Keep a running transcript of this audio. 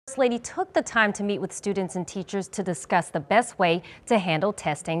First Lady took the time to meet with students and teachers to discuss the best way to handle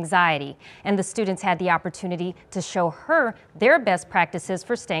test anxiety. And the students had the opportunity to show her their best practices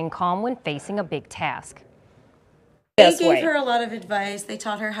for staying calm when facing a big task. They gave her a lot of advice. They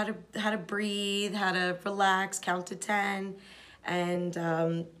taught her how to breathe, how to relax, count to 10,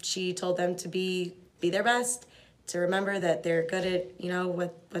 and she told them to be their best, to remember that they're good at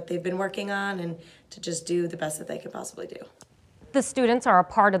what they've been working on, and to just do the best that they could possibly do. The students are a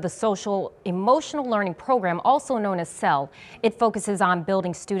part of the Social Emotional Learning Program, also known as SEL. It focuses on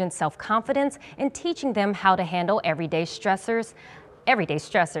building students' self-confidence and teaching them how to handle everyday stressors.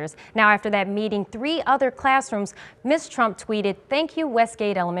 Now, after that meeting, 3 other classrooms, Ms. Trump tweeted, "Thank you,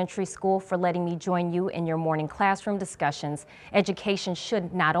 Westgate Elementary School, for letting me join you in your morning classroom discussions. Education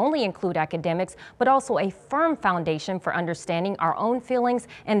should not only include academics, but also a firm foundation for understanding our own feelings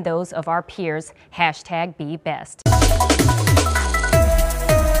and those of our peers. #BeBest."